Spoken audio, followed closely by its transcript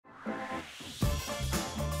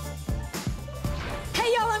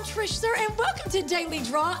Trish, sir, and welcome to Daily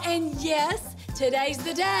Draw. And yes, today's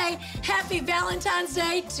the day. Happy Valentine's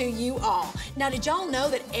Day to you all. Now, did y'all know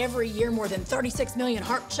that every year more than 36 million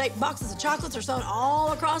heart-shaped boxes of chocolates are sold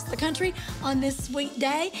all across the country on this sweet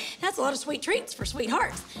day? That's a lot of sweet treats for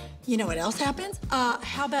sweethearts. You know what else happens?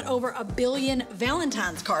 How about over 1 billion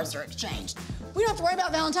Valentine's cards are exchanged? We don't have to worry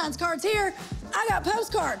about Valentine's cards here. I got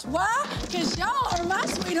postcards. Why? Because y'all are my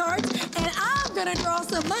sweethearts, and I'm gonna draw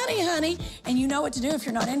some money, honey. And you know what to do if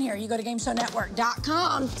you're not in here. You go to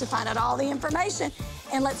GameShowNetwork.com to find out all the information.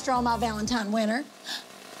 And let's draw my Valentine winner.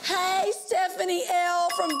 Hey, Stephanie L.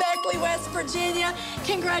 from Beckley, West Virginia.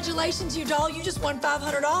 Congratulations, you doll. You just won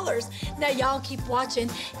 $500. Now, y'all keep watching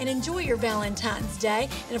and enjoy your Valentine's Day.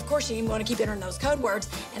 And, of course, you want to keep entering those code words.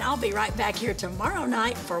 And I'll be right back here tomorrow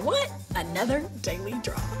night for what? Another Daily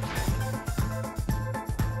Draw.